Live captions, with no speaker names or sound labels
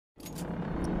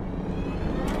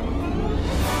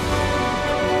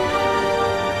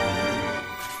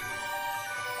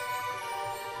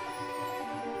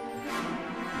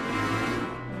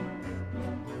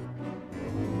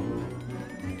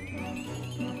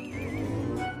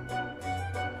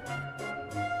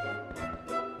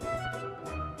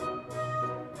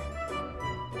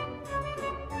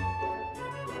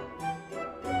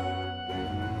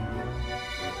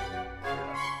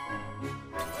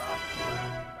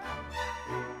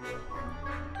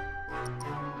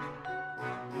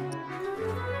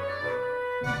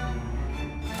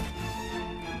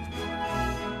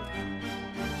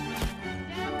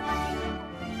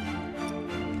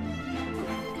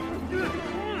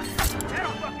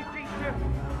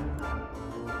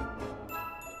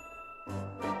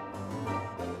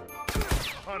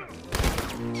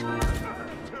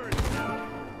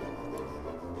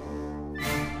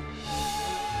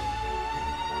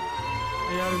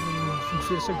यार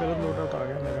फिर से गलत लोड आउट आ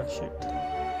गया मेरा शिट।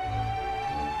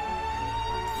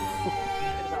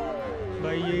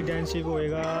 भाई ये डांसिंग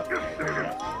होएगा।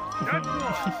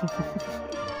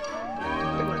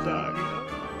 मजा आ गया।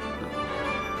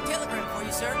 Telegram for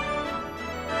you, sir.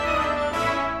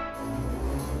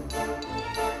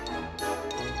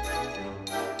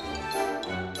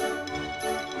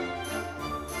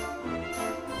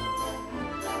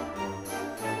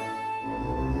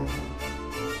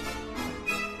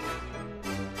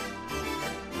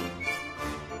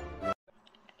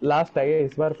 Last है ये,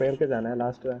 इस बार फेर के जाना है,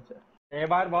 लास्ट मैच है। ये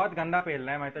बार बहुत गंदा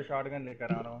पेलना है, मैं तो शॉटगन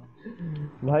लेकर आ रहा हूँ।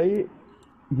 भाई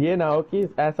ये ना हो कि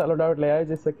ऐसा लोड आउट ले आए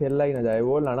जिससे खेलना ही ना जाए,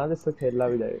 वो लाना जिससे खेलना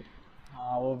भी जाए।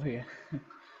 हाँ वो भी है।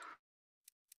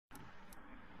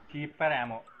 कीपर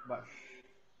एमो बस।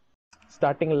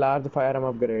 Starting large fire M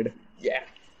upgrade.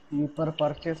 Keeper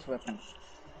purchase weapon.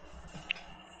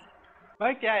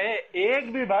 भाई क्या है,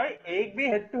 एक भी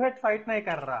हेड टू हेड फाइट नहीं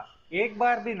कर रहा, एक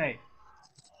बार भी नहीं।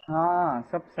 हाँ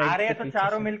सब आ रहे हैं तो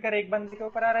चारों मिलकर एक बंदे के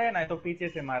ऊपर आ रहे हैं ना, तो पीछे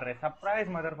से मार रहे, सरप्राइज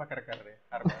मदरफकर कर रहे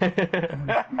हर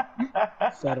बार।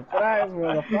 Surprise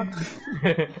motherfucker.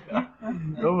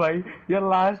 ओ भाई ये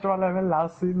लास्ट वाला में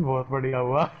लास्ट सीन बहुत बढ़िया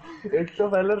हुआ। एक तो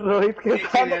पहले रोहित के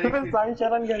साथ फिर साई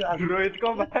शरण के साथ।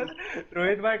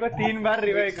 रोहित भाई को 3 बार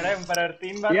रिवाइव करा एम्परर,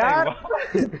 3 बार यार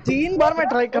 3 बार मैं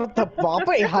ट्राई कर था, बाप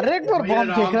रे हर एक बार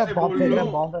बॉम्ब फेंक रहा है, बॉम्ब फेंक रहा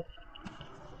है, बॉम्ब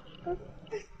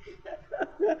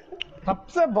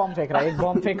सबसे बॉम्ब फेंक रहा है। एक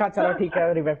बॉम्ब फेंका, चलो ठीक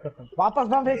है रिवाइव करता हूँ, वापस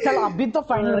बॉम्ब फेंक, चल अभी तो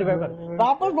फाइनल रिवाइव कर,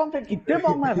 वापस बॉम्ब फेंक। कितने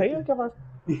बॉम्ब है भाई उनके पास,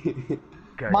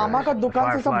 मामा का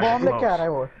दुकान से सब बॉम्ब लेके आ रहा है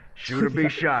वो।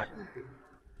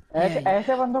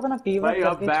 ऐसे बंदों को ना टीम भाई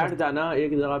अब बैठ जाना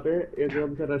एक जगह पे,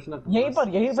 एकदम से रश ना। यहीं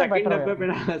पर बैठ डब्बे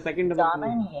पे, सेकंड जाना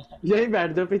ही नहीं है, यही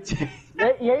बैठ जाओ पीछे।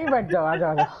 यही बैठ जाओ, आ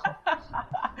जाओ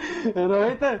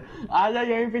रोहित आजा,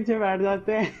 यहीं पीछे बैठ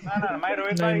जाते हैं। ना मैं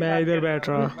रोहित नहीं, मैं इधर बैठ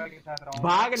रहा,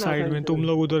 भाग ना साइड में, तुम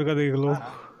लोग उधर का देख लो।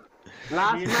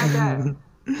 लास्ट मैच है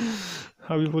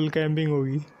अभी फुल कैंपिंग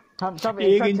होगी। हम सब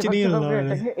 1 इंच नहीं हिलना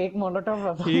मैंने, एक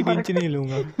मोनोटॉप 1 इंच नहीं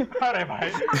हिलूंगा। अरे भाई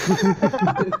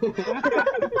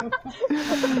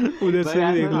उधर से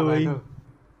भी देख लो भाई,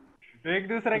 एक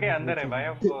दूसरे के अंदर है भाई,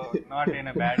 हमको not in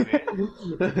a bad way.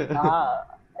 हाँ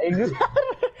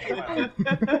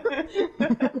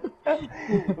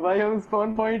भाई हम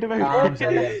स्पॉन पॉइंट पे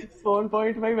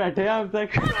बैठे हैं अब तक।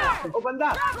 ओ बंदा,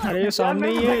 अरे सामने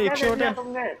ही है, एक शॉट है,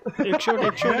 एक शॉट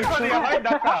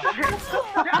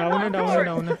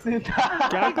डाउन है।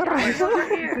 क्या कर रहा है,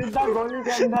 सीधा गोली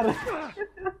के अंदर।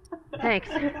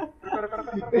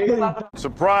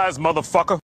 Surprise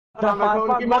motherfucker.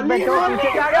 मत बैठो, पीछे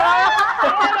क्या कर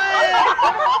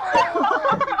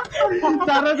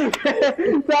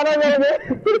सारा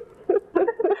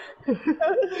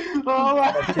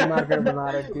अच्छी मार्केट बना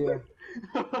रखी है।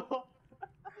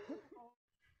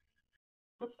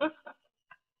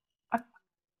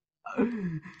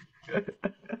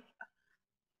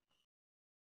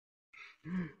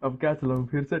 अब क्या चलाऊं,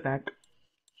 फिर से अटैक।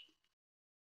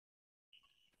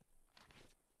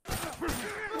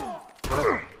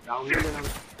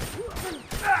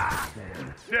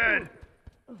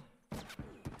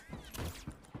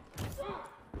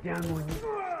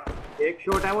 एक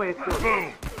शॉट है वो, एक shot.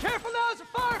 Careful now, it's a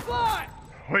firefly.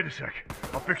 Wait a sec.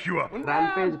 I'll fix you up.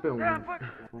 Rampage पे हूँ।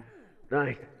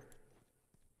 Right.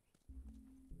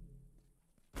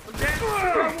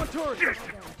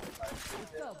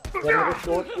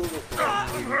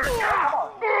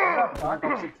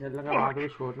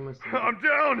 I'm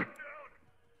down.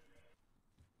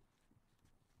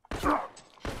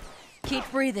 Keep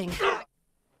breathing.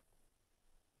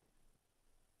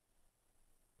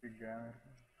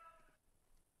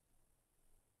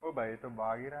 ओ भाई तो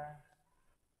भाग ही रहा है।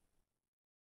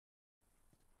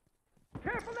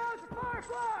 Careful now, it's a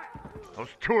firefly.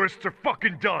 Those tourists are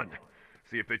fucking done.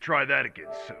 See if they try that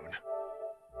again soon.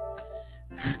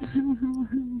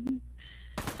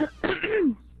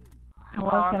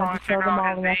 Well, can I just show them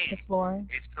all the rest of the floor?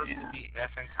 It's supposed to be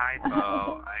effing typo.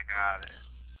 I got it.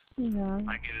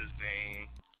 Yeah. I get his name.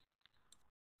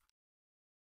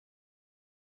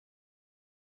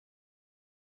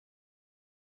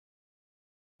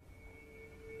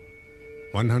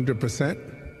 $100%?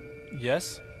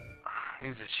 Yes.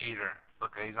 He's a cheater.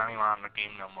 Look, he's not even on the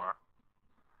game no more.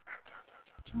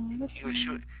 He was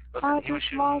shooting. I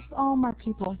just lost all my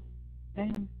people.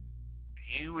 Damn.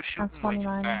 He was shooting way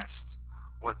too fast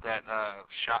with that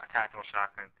tactical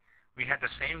shotgun. We had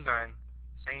the same gun,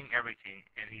 same everything,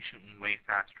 and he's shooting way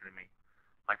faster than me.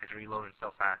 Like it's reloading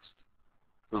so fast.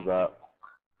 Who's that?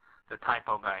 the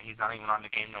typo guy. He's not even on the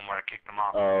game no more. I kicked him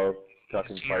off. Oh, He's a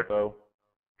fucking cheater. typo.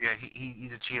 Yeah,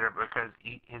 he's a cheater because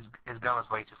his gun was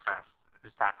way too fast.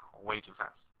 His tactical way too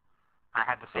fast. I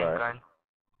had the same gun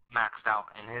maxed out,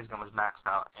 and his gun was maxed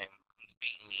out, and he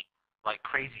beat me like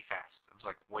crazy fast. It was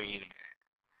like, wait a minute.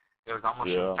 It was almost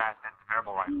as fast as the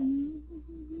variable rifle.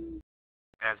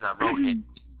 As a road hit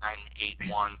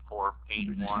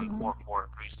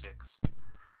 981-481-4436.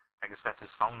 I guess that's his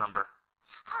phone number.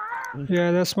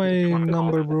 Yeah, that's my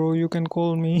number, bro. You can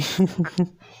call me.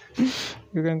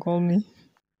 You can call me.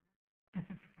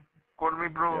 Call me,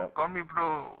 bro. Yep. Call me,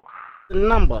 bro.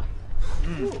 Number.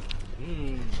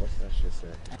 What's that shit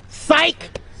say? Psych!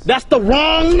 That's the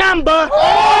wrong number!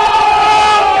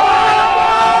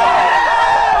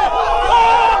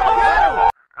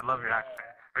 I love your accent.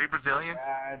 Are you Brazilian?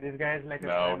 This guy is like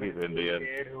No, he's Indian.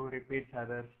 kid who repeats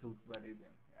others to buddy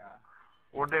them. Yeah.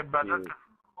 What they brother?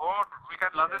 Oh, we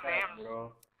got other names.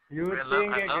 Bro. You I think love a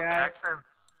the guy... accent.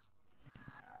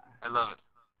 I love it.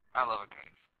 I love it,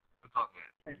 guys. It's all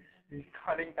good. He's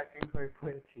calling Takinko a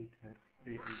cheater.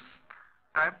 Really.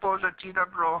 Typo's a cheater,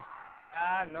 bro.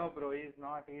 Ah, no, bro. He's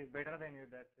not. He's better than you.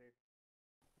 That's it.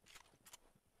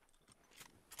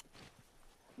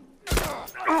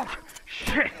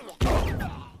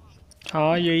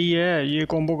 हाँ यही है, ये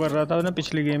combo कर रहा था ना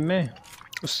पिछले game में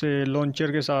उससे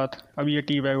लॉन्चर के साथ। अब ये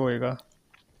टी बैग होएगा,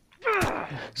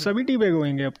 सभी टी बैग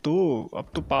होंगे अब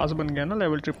तो पास बन गया ना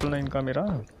लेवल 999 का मेरा,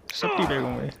 सब टी बैग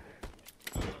होंगे।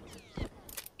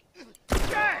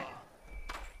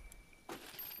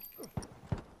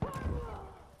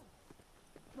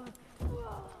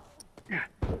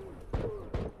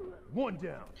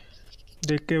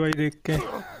 देख के भाई, देख के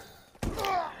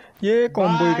ये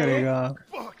कॉम्बो ही करेगा।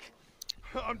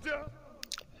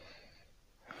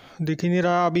 दिख ही नहीं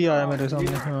रहा, अभी आया मेरे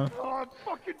सामने। हाँ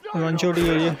वन शॉट ही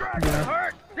है ये।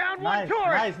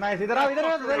 Nice nice. इधर आओ, इधर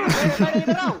आओ, इधर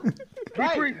आओ।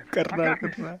 कर रहा है।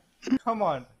 Come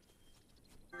on.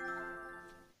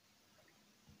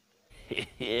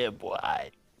 Yeah, boy.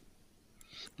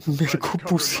 मेरे को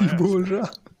पुसी बोल रहा।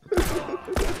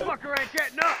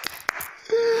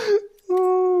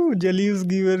 जलीस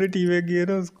की मैंने टी बैग किया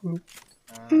ना उसको।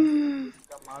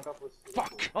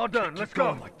 Fuck! All done. Let's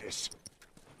go. Like this.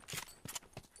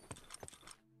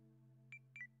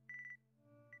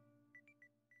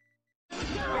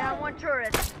 Yeah, one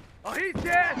tourist. Oh, he's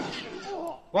dead.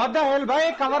 What the hell,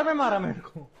 भाई? कवर में मारा मेरे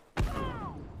को।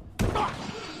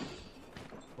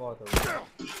 बहुत हो गया।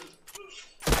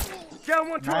 Down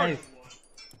one tourist. Nice.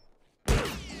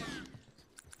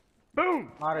 Boom.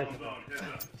 मारे।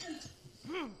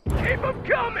 Keep him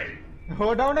coming. हो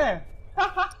डाउन है।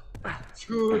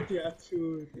 छूट दिया।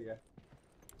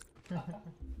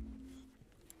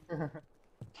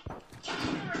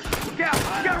 Scout,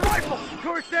 got a rifle.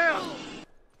 Tourist down.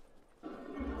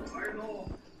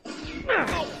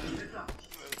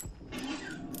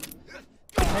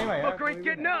 नहीं भाई। Fucker ain't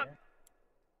getting up.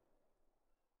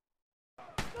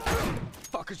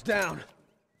 Fucker's down.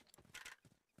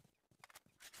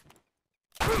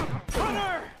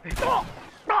 Hunter! Oh,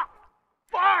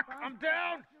 fuck! I'm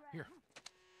down. Here.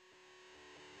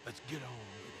 Let's get on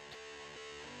with it.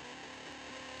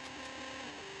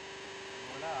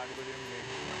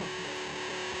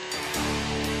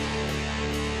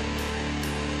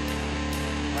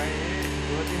 भाई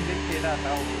 2-3 दिन खेला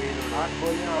था वो भी लोड। 8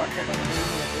 गोलियां और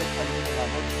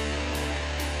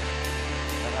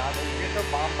ये तो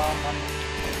बम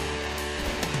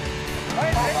भाई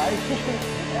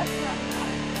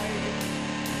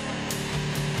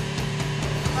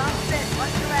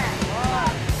What's your ass?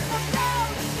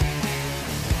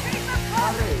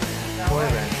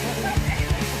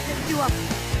 You up.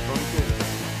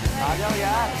 आ जाओ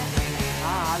यार।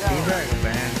 हाँ आ जाओ।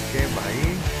 बैंड के भाई।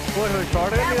 ओए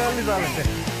शॉट गन निकाल ली साले से।